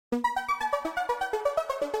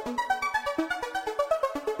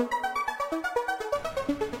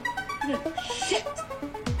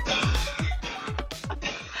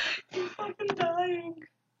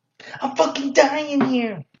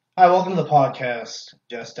Hi, welcome to the podcast.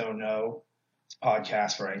 Just Don't Know. It's a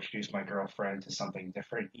podcast where I introduce my girlfriend to something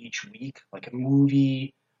different each week, like a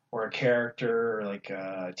movie or a character or like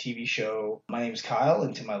a TV show. My name's Kyle,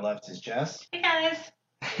 and to my left is Jess. Hey guys.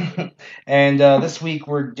 And this week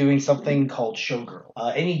we're doing something called Showgirl.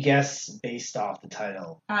 Any guess based off the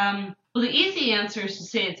title? Well, the easy answer is to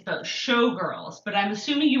say it's about showgirls, but I'm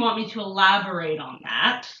assuming you want me to elaborate on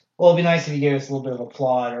that. Well, it'd be nice if you gave us a little bit of a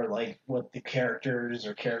plot or like what the characters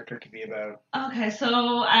or character could be about. Okay,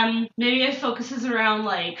 so maybe it focuses around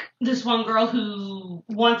like this one girl who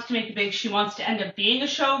wants to make it big. She wants to end up being a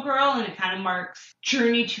showgirl, and it kind of marks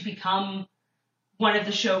journey to become one of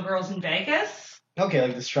the showgirls in Vegas. Okay,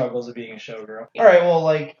 like the struggles of being a showgirl. All right, well,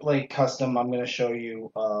 like custom, I'm gonna show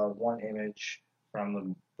you one image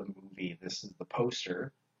from the movie. This is the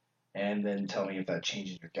poster, and then tell me if that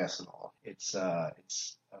changes your guess at all. It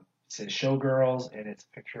says Showgirls, and it's a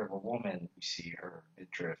picture of a woman. You see her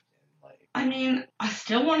midriff and like. I mean, I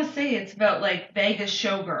still want to say it's about like Vegas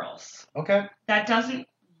showgirls. Okay. That doesn't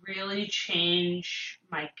really change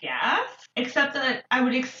my guess, except that I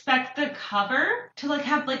would expect the cover to like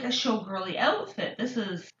have like a showgirly outfit. This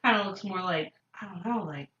is kind of looks more like, I don't know,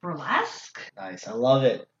 like burlesque. Nice. I love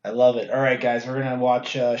it. All right, guys, we're gonna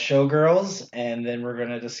watch Showgirls, and then we're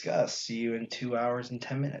gonna discuss. See you in 2 hours and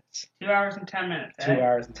 10 minutes. 2 hours and 10 minutes. 2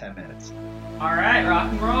 hours and 10 minutes. All right,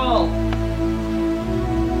 rock and roll.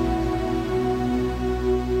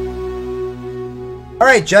 All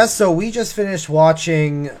right, Jess. So we just finished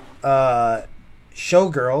watching Showgirls.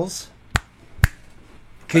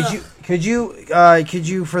 Could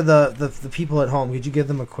you for the people at home, could you give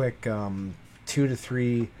them a quick 2 to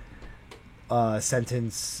 3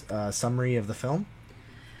 sentence summary of the film?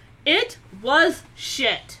 It was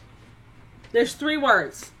shit. There's 3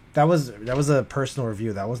 words. That was a personal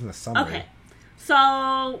review. That wasn't a summary. Okay.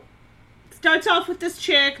 So starts off with this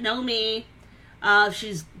chick, Nomi.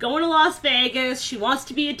 She's going to Las Vegas. She wants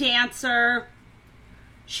to be a dancer.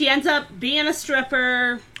 She ends up being a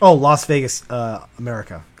stripper. Oh, Las Vegas,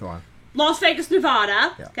 America. Go on. Las Vegas,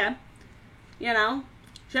 Nevada. Yeah. Okay. You know,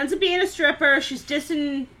 she ends up being a stripper. She's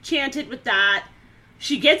disenchanted with that.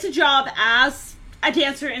 She gets a job as a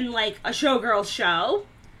dancer in like a showgirl show.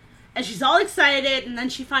 And she's all excited. And then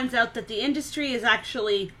she finds out that the industry is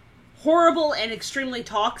actually horrible and extremely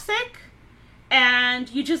toxic. And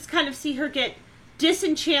you just kind of see her get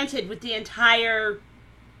disenchanted with the entire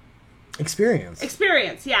Experience,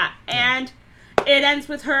 yeah. And it ends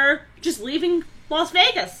with her just leaving Las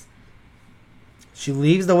Vegas. She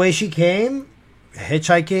leaves the way she came,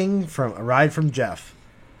 hitchhiking from a ride from Jeff.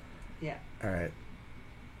 Yeah. All right.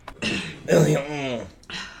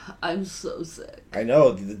 I'm so sick. I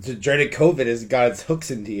know. The dreaded COVID has got its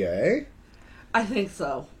hooks into you, eh? I think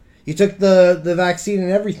so. You took the vaccine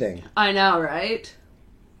and everything. I know, right?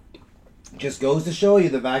 Just goes to show you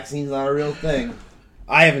the vaccine's not a real thing.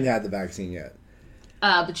 I haven't had the vaccine yet.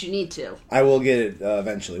 But you need to. I will get it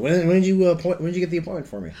eventually. When did you get the appointment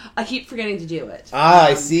for me? I keep forgetting to do it.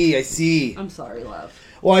 I see. I'm sorry, love.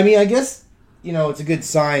 Well, I mean, I guess, it's a good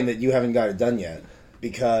sign that you haven't got it done yet.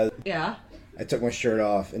 Because Yeah. I took my shirt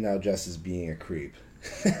off and now Jess is being a creep.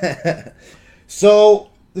 So,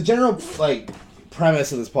 the general,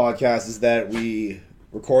 premise of this podcast is that we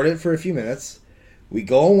record it for a few minutes, we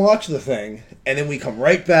go and watch the thing, and then we come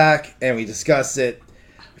right back and we discuss it.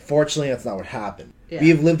 Fortunately, that's not what happened. Yeah. We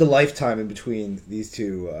have lived a lifetime in between these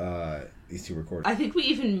two recordings. I think we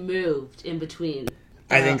even moved in between.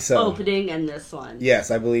 I think so. Opening and this one.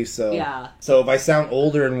 Yes, I believe so. Yeah. So if I sound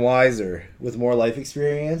older and wiser with more life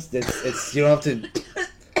experience, it's you don't have to.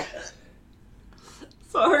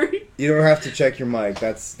 Sorry. You don't have to check your mic.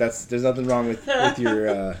 That's there's nothing wrong with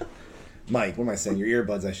your mic. What am I saying? Your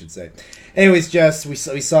earbuds, I should say. Anyways, Jess, we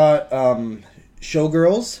saw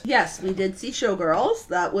Showgirls. Yes, we did see Showgirls.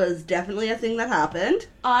 That was definitely a thing that happened.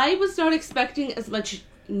 I was not expecting as much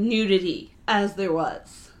nudity as there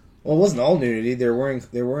was. Well, it wasn't all nudity. They're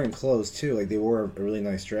wearing clothes too. Like they wore a really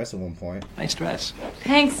nice dress at one point. Nice dress.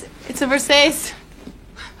 Thanks. It's a Versace.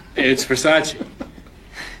 It's Versace.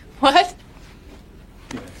 What?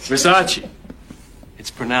 Versace. It's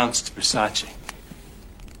pronounced Versace.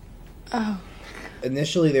 Oh.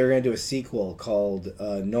 Initially, they were going to do a sequel called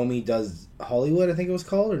Nomi Does Hollywood, I think it was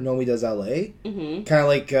called, or Nomi Does L.A. Mm-hmm. Kind of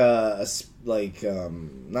like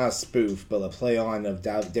not a spoof, but a play on of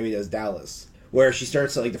Debbie Does Dallas, where she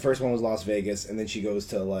starts the first one was Las Vegas, and then she goes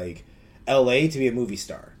to L.A. to be a movie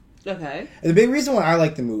star. Okay. And the big reason why I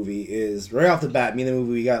like the movie is right off the bat, me and the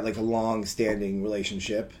movie we got a long-standing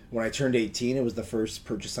relationship. When I turned 18, it was the first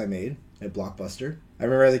purchase I made at Blockbuster. I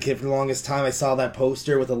remember as a kid for the longest time I saw that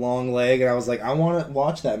poster with a long leg and I was like, I want to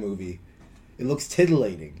watch that movie. It looks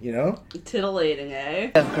titillating, you know? Titillating, eh?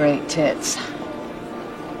 You have great tits.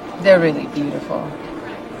 They're really beautiful.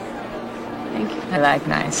 Thank you. I like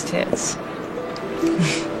nice tits.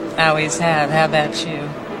 I always have. How about you?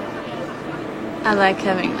 I like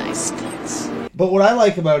having nice tits. But what I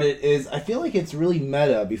like about it is I feel like it's really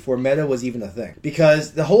meta before meta was even a thing.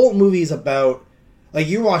 Because the whole movie is about, like,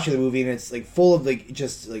 you're watching the movie and it's, like, full of, like,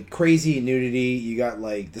 just, like, crazy nudity. You got,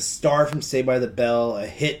 like, the star from Saved by the Bell, a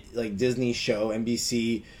hit, like, Disney show,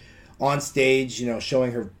 NBC, on stage, you know,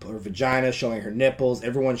 showing her vagina, showing her nipples,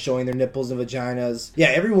 everyone showing their nipples and vaginas. Yeah,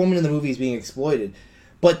 every woman in the movie is being exploited.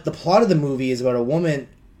 But the plot of the movie is about a woman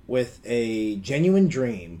with a genuine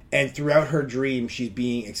dream, and throughout her dream, she's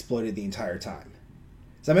being exploited the entire time.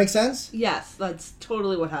 Does that make sense? Yes, that's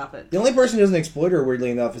totally what happened. The only person who doesn't exploit her,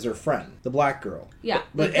 weirdly enough, is her friend, the black girl. Yeah,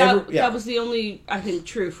 But that was the only, I think,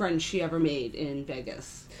 true friend she ever made in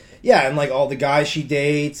Vegas. Yeah, and, like, all the guys she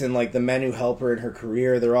dates and, like, the men who help her in her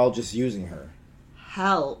career, they're all just using her.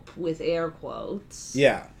 Help, with air quotes.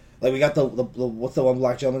 Yeah. Like, we got the what's the one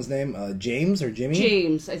black gentleman's name? James or Jimmy?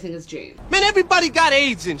 James, I think it's James. Man, everybody got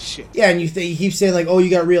AIDS and shit. Yeah, and he keeps saying, like, oh,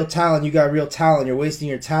 you got real talent, you're wasting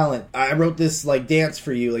your talent. I wrote this, like, dance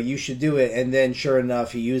for you, like, you should do it. And then, sure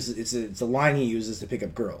enough, he uses, it's a line he uses to pick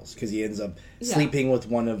up girls, because he ends up sleeping with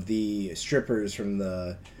one of the strippers from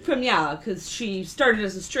the... Because she started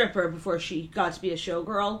as a stripper before she got to be a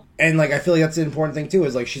showgirl. And, like, I feel like that's the important thing, too,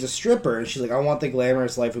 is, like, she's a stripper, and she's like, I want the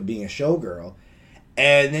glamorous life of being a showgirl.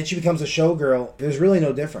 And then she becomes a showgirl. There's really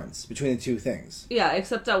no difference between the two things. Yeah,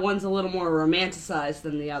 except that one's a little more romanticized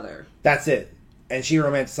than the other. That's it. And she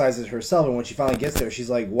romanticizes herself, and when she finally gets there, she's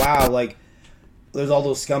like, wow, like, there's all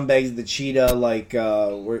those scumbags at the Cheetah, like,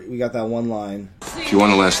 we got that one line. If you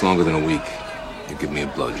want to last longer than a week, you give me a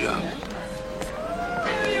blowjob.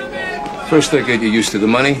 First I get you used to the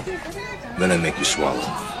money, then I make you swallow.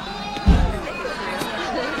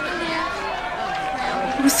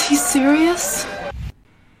 Was he serious?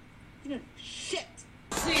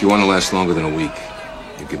 If you want to last longer than a week,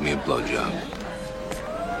 you give me a blowjob.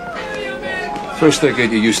 First I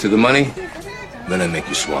get you used to the money, then I make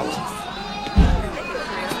you swallow.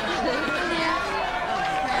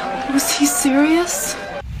 Was he serious?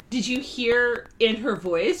 Did you hear in her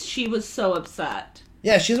voice? She was so upset.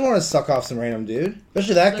 Yeah, she doesn't want to suck off some random dude.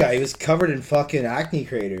 Especially that guy. He was covered in fucking acne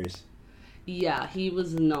craters. Yeah, he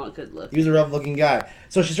was not good looking. He was a rough looking guy.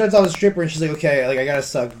 So she starts out as a stripper and she's like, okay, like, I gotta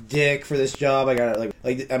suck dick for this job. I gotta,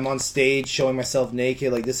 like, I'm on stage showing myself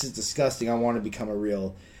naked. Like, this is disgusting. I want to become a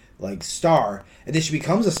real, like, star. And then she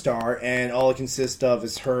becomes a star, and all it consists of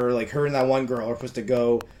is her and that one girl are supposed to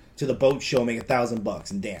go to the boat show, make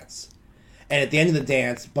 $1,000 and dance. And at the end of the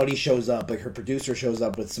dance, Buddy shows up, like, her producer shows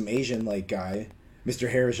up with some Asian, like, guy,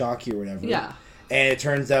 Mr. Harajaki or whatever. Yeah. And it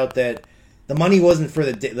turns out that the money wasn't for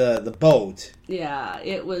the boat. Yeah,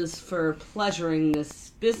 it was for pleasuring this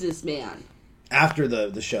businessman. After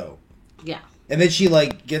the show. Yeah. And then she,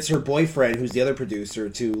 like, gets her boyfriend, who's the other producer,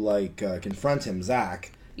 to, like, confront him,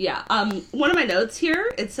 Zach. Yeah. One of my notes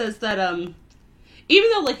here, it says that,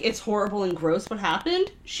 even though, like, it's horrible and gross what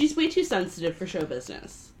happened, she's way too sensitive for show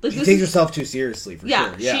business. Like, she takes herself too seriously, for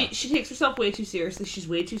sure. Yeah, she takes herself way too seriously. She's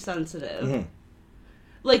way too sensitive. Mm-hmm.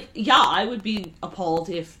 Like, yeah, I would be appalled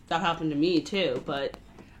if that happened to me, too. But,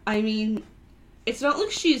 I mean, it's not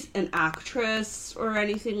like she's an actress or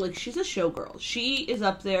anything. Like, she's a showgirl. She is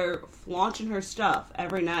up there flaunting her stuff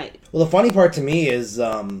every night. Well, the funny part to me is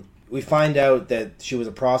we find out that she was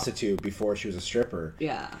a prostitute before she was a stripper.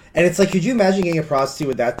 Yeah. And it's like, could you imagine getting a prostitute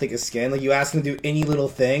with that thick of skin? Like, you ask them to do any little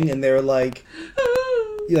thing, and they're like...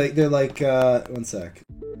 one sec.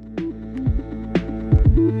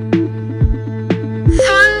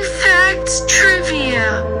 Fun Facts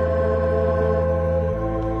Trivia.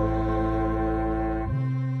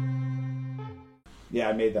 Yeah,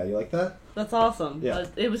 I made that. You like that? That's awesome. Yeah.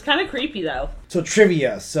 It was kind of creepy, though. So,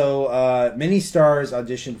 trivia. So, many stars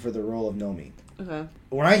auditioned for the role of Nomi. Okay.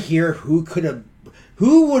 When I hear who could have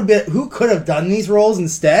done these roles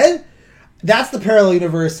instead, that's the parallel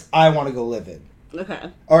universe I want to go live in. Okay.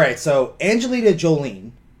 All right, so Angelina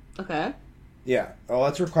Jolie. Okay. Yeah. Oh,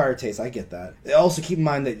 that's required taste. I get that. Also, keep in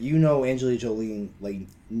mind that you know Angelina Jolie, like,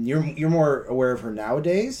 you're more aware of her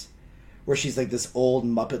nowadays, where she's like this old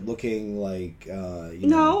Muppet-looking, like,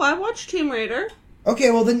 No, I watched Tomb Raider.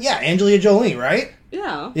 Okay, well then, yeah, Angelina Jolie, right?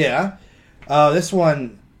 Yeah. Yeah. This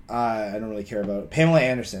one, I don't really care about. Pamela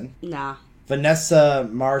Anderson. Nah. Vanessa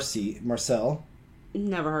Marcel.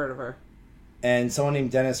 Never heard of her. And someone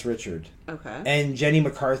named Dennis Richard. Okay. And Jenny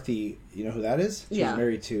McCarthy, you know who that is? She was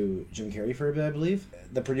married to Jim Carrey for a bit, I believe.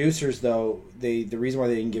 The producers, though, the reason why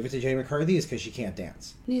they didn't give it to Jenny McCarthy is because she can't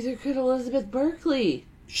dance. Neither could Elizabeth Berkley.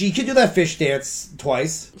 She could do that fish dance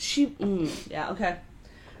twice. Yeah, okay.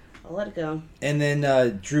 I'll let it go. And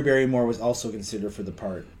then Drew Barrymore was also considered for the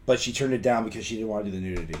part, but she turned it down because she didn't want to do the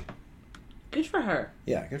nudity. Good for her.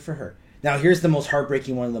 Yeah, good for her. Now, here's the most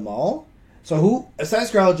heartbreaking one of them all. So who, besides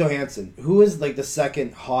Scarlett Johansson, who is like the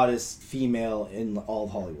second hottest female in all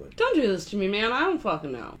of Hollywood? Don't do this to me, man. I don't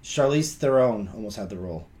fucking know. Charlize Theron almost had the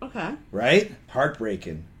role. Okay. Right?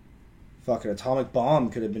 Heartbreaking. Fucking Atomic Bomb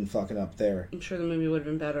could have been fucking up there. I'm sure the movie would have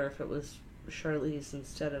been better if it was Charlize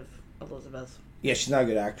instead of Elizabeth. Yeah, she's not a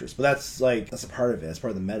good actress, but that's a part of it. That's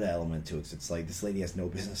part of the meta element to it. 'Cause it's like, this lady has no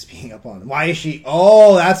business being up on. Why is she?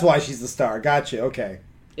 Oh, that's why she's the star. Gotcha. Okay.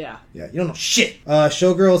 Yeah. Yeah, you don't know shit.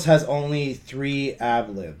 Showgirls has only 3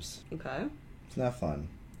 ad-libs. Okay. It's not fun.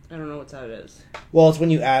 I don't know what that is. Well, it's when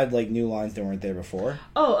you add, like, new lines that weren't there before.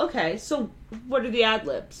 Oh, okay. So, what are the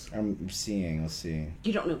ad-libs? I'm seeing. Let's see.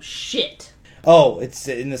 You don't know shit. Oh, it's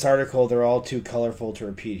in this article. They're all too colorful to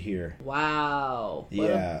repeat here. Wow.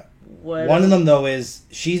 Yeah. One of them, though, is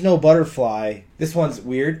She's No Butterfly. This one's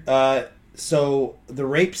weird. So, the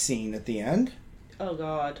rape scene at the end. Oh,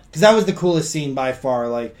 God. Because that was the coolest scene by far.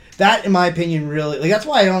 Like, that, in my opinion, really... Like, that's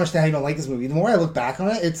why I don't understand how you don't like this movie. The more I look back on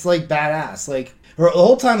it, it's, like, badass. Like, the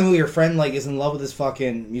whole time in the movie, her friend, like, is in love with this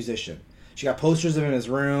fucking musician. She got posters of him in his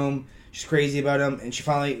room. She's crazy about him. And she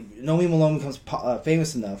finally... Naomi Malone becomes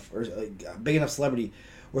famous enough, or a big enough celebrity,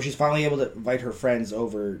 where she's finally able to invite her friends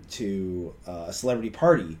over to a celebrity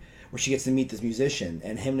party, where she gets to meet this musician,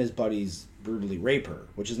 and him and his buddies brutally rape her,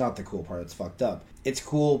 which is not the cool part. It's fucked up. It's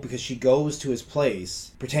cool because she goes to his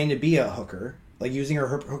place, pretending to be a hooker, like using her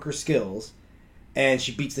hooker skills, and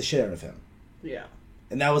she beats the shit out of him. Yeah.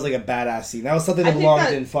 And that was like a badass scene. That was something that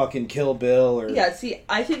belonged in fucking Kill Bill or... Yeah, see,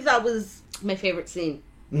 I think that was my favorite scene.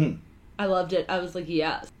 Mm-hmm. I loved it. I was like,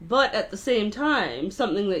 yes. But at the same time,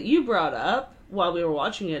 something that you brought up while we were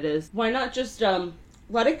watching it is, why not just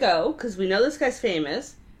let it go? Because we know this guy's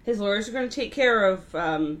famous. His lawyers are going to take care of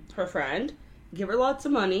her friend, give her lots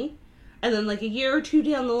of money, and then like a year or 2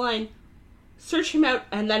 down the line, search him out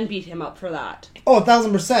and then beat him up for that. Oh,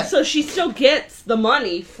 1,000%. So she still gets the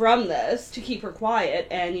money from this to keep her quiet,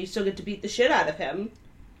 and you still get to beat the shit out of him.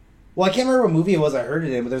 Well, I can't remember what movie it was I heard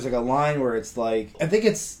it in, but there's like a line where it's like, I think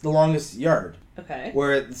it's The Longest Yard. Okay.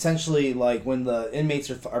 Where essentially, like, when the inmates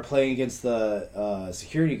are playing against the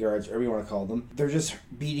security guards, or whatever you want to call them, they're just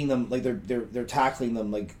beating them, like, they're tackling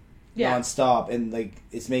them, like, nonstop, and, like,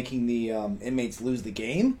 it's making the inmates lose the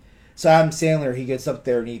game. So Adam Sandler, he gets up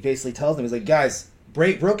there, and he basically tells them, he's like, guys,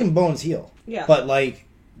 broken bones heal. Yeah. But, like,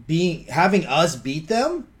 having us beat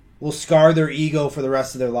them will scar their ego for the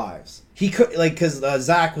rest of their lives. He could, like, because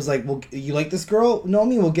Zach was like, well, you like this girl,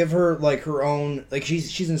 Naomi? We'll give her, like, her own, like,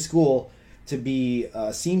 she's in school to be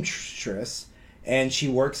a seamstress, and she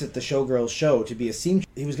works at the Showgirls show to be a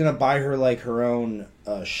seamstress. He was going to buy her, like, her own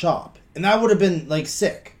shop. And that would have been, like,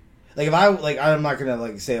 sick. Like, if I'm not going to,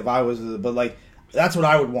 like, say if I was, but, like, that's what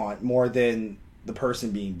I would want more than the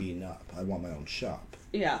person being beaten up. I want my own shop.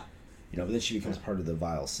 Yeah. You know, but then she becomes part of the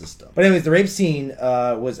vile system. But anyways, the rape scene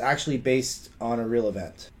was actually based on a real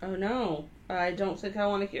event. Oh, no. I don't think I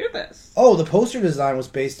want to hear this. Oh, the poster design was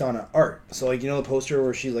based on art. So, like, you know the poster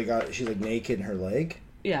where she's like naked in her leg?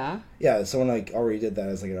 Yeah. Yeah, someone, like, already did that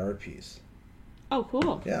as, like, an art piece. Oh,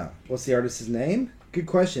 cool. Yeah. What's the artist's name? Good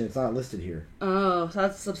question. It's not listed here. Oh,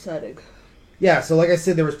 that's upsetting. Yeah, so like I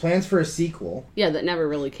said, there was plans for a sequel. Yeah, that never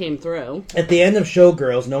really came through. At the end of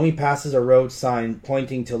Showgirls, Naomi passes a road sign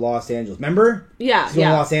pointing to Los Angeles. Remember? Yeah, She's going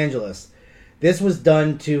to Los Angeles. This was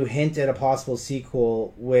done to hint at a possible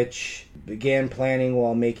sequel, which began planning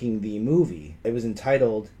while making the movie. It was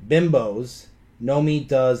entitled Bimbos, Naomi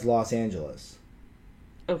Does Los Angeles.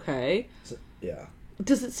 Okay. So, yeah.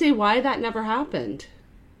 Does it say why that never happened?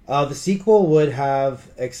 The sequel would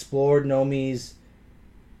have explored Naomi's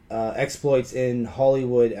exploits in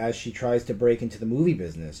Hollywood as she tries to break into the movie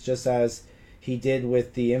business. Just as he did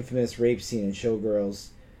with the infamous rape scene in Showgirls,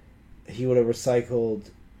 he would have recycled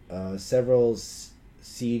several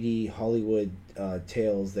seedy Hollywood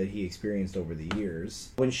tales that he experienced over the years.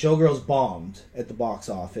 When Showgirls bombed at the box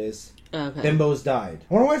office, Bimbos died.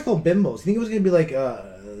 I wonder why it's called Bimbos. You think it was going to be like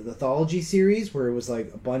the Anthology series where it was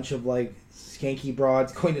like a bunch of like skanky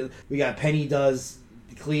broads going to... We got Penny Does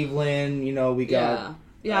Cleveland, you know, we got...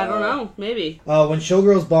 Yeah, I don't know. Maybe. When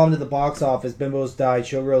Showgirls bombed at the box office, Bimbos died.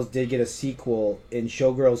 Showgirls did get a sequel in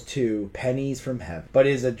Showgirls 2, Pennies from Heaven. But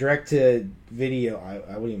it is a direct-to-video...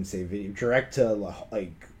 I wouldn't even say video. Direct-to,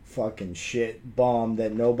 like, fucking shit bomb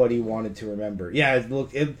that nobody wanted to remember. Yeah,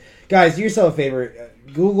 guys, do yourself a favor.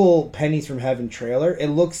 Google Pennies from Heaven trailer. It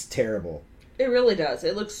looks terrible. It really does.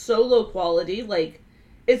 It looks so low quality. Like,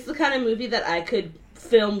 it's the kind of movie that I could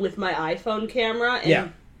film with my iPhone camera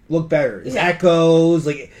and look better. It's echoes.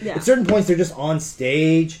 Like, Yeah. at certain points, they're just on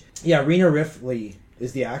stage. Yeah, Rena Ripley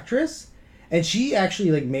is the actress. And she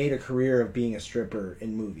actually, like, made a career of being a stripper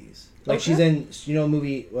in movies. Like, she's in, you know, a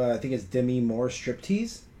movie, I think it's Demi Moore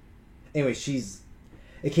Striptease. Anyway,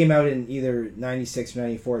 it came out in either 96 or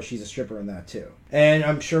 94. She's a stripper in that, too. And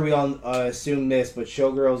I'm sure we all assume this, but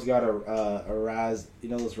Showgirls got a Raz, you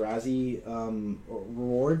know, those Razzie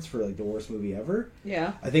rewards for, like, the worst movie ever?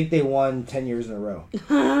 Yeah. I think they won 10 years in a row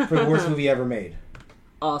for the worst movie ever made.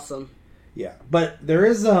 Awesome. Yeah, but there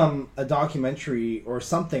is a documentary or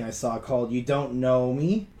something I saw called You Don't Know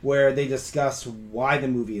Me, where they discuss why the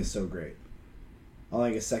movie is so great on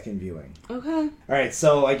like a second viewing. Okay. Alright,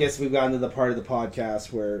 so I guess we've gotten to the part of the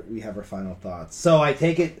podcast where we have our final thoughts. So I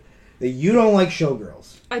take it that you don't like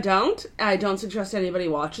Showgirls. I don't suggest anybody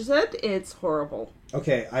watches it. It's horrible.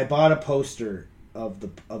 Okay, I bought a poster of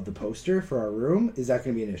the poster for our room. Is that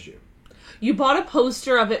going to be an issue? You bought a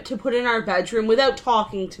poster of it to put in our bedroom without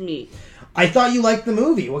talking to me. I thought you liked the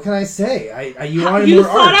movie. What can I say? You wanted you more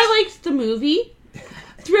thought art. I liked the movie?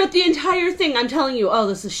 Throughout the entire thing, I'm telling you, oh,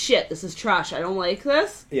 this is shit. This is trash. I don't like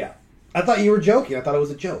this. Yeah. I thought you were joking. I thought it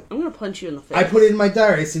was a joke. I'm going to punch you in the face. I put it in my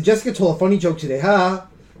diary. I said, Jessica told a funny joke today. Ha!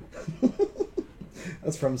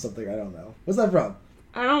 That's from something I don't know. What's that from?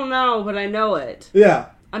 I don't know, but I know it. Yeah.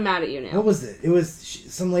 I'm mad at you now. What was it? It was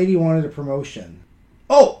some lady wanted a promotion.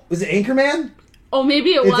 Oh, was it Anchorman? Oh,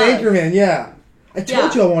 maybe it was. It's Anchorman, yeah. I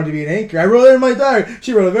told you I wanted to be an anchor. I wrote it in my diary.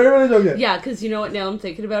 She wrote a very funny joke. Yeah, because you know what? Now I'm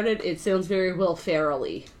thinking about it. It sounds very Will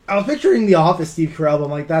Ferrell-y. I was picturing The Office Steve Carell, but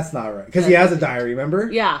I'm like, that's not right. Because he has a diary,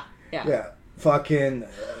 remember? Yeah. Yeah. Fucking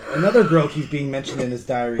another girl keeps being mentioned in his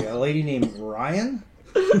diary. A lady named Ryan?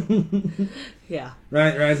 Yeah.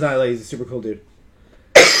 Ryan's not a lady. He's a super cool dude.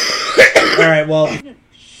 Alright, well.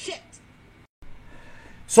 Shit.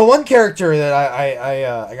 So one character that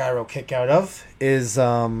I got a real kick out of is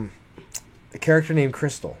a character named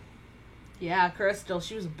Crystal. Yeah, Crystal.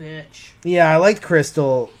 She was a bitch. Yeah, I liked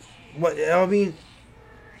Crystal. What I mean...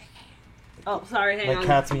 Oh, sorry, hang on. My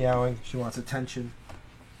cat's meowing. She wants attention.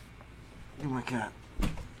 Oh, my cat.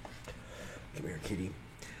 Come here, kitty.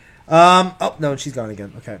 Oh, no, she's gone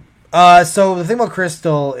again. Okay. So the thing about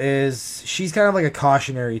Crystal is she's kind of like a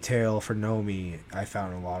cautionary tale for Nomi, I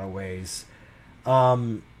found in a lot of ways. You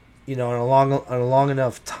know, in a long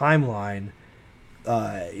enough timeline,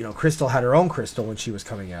 you know, Crystal had her own Crystal when she was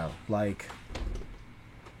coming out. Like,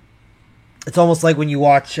 it's almost like when you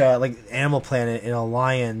watch, like, Animal Planet and a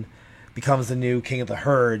lion becomes the new king of the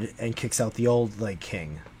herd and kicks out the old, like,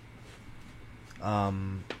 king.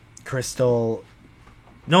 Crystal...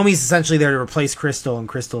 Nomi's essentially there to replace Crystal, and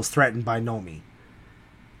Crystal's threatened by Nomi.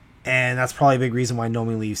 And that's probably a big reason why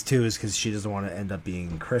Nomi leaves, too, is because she doesn't want to end up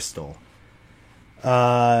being Crystal.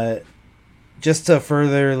 Just to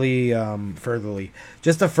further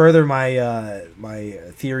my my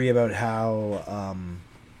theory about how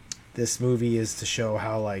this movie is to show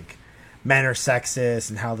how, like, men are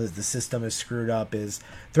sexist and how the system is screwed up is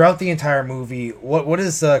throughout the entire movie. What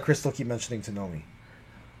does Crystal keep mentioning to Nomi?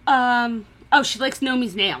 Oh, she likes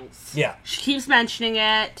Nomi's nails. Yeah. She keeps mentioning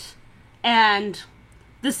it. And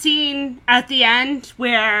the scene at the end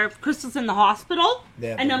where Crystal's in the hospital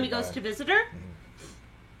and Nomi goes to visit her.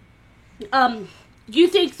 Mm-hmm. You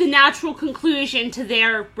think the natural conclusion to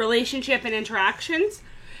their relationship and interactions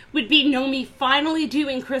would be Nomi finally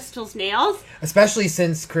doing Crystal's nails? Especially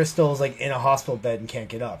since Crystal's, like, in a hospital bed and can't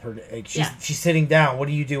get up. She's sitting down. What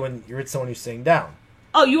do you do when you're with someone who's sitting down?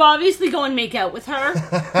 Oh, you obviously go and make out with her.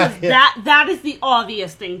 Yeah. That is the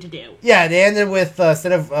obvious thing to do. Yeah, they ended with,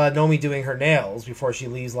 instead of Nomi doing her nails before she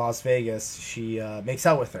leaves Las Vegas, she makes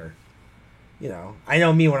out with her. You know, I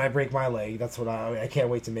know me when I break my leg. That's what I can't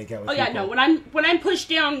wait to make out with. Oh yeah, people. No, when I'm pushed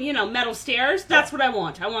down, you know, metal stairs, that's what I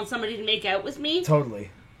want. I want somebody to make out with me.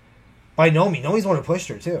 Totally. By Nomi. Nomi's the one who pushed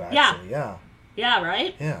her too. Actually. Yeah. Yeah.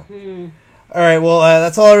 Right. Yeah. All right. Well,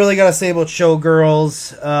 that's all I really got to say about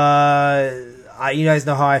Showgirls. You guys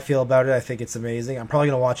know how I feel about it. I think it's amazing. I'm probably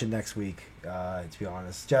gonna watch it next week. To be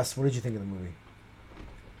honest, Jess, what did you think of the movie?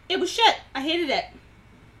 It was shit. I hated it.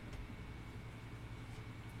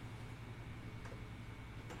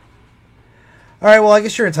 All right, well, I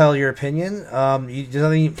guess you're entitled to your opinion. There's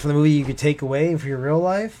nothing from the movie you could take away for your real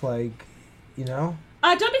life, like, you know?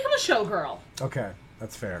 Don't become a showgirl. Okay,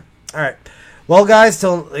 that's fair. All right, well, guys,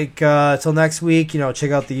 till next week. You know, check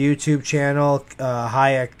out the YouTube channel,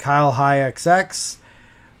 Kyle HiXX.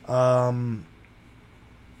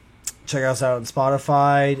 Check us out on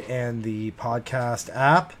Spotify and the podcast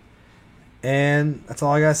app, and that's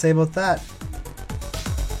all I gotta say about that.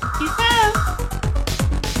 Peace out.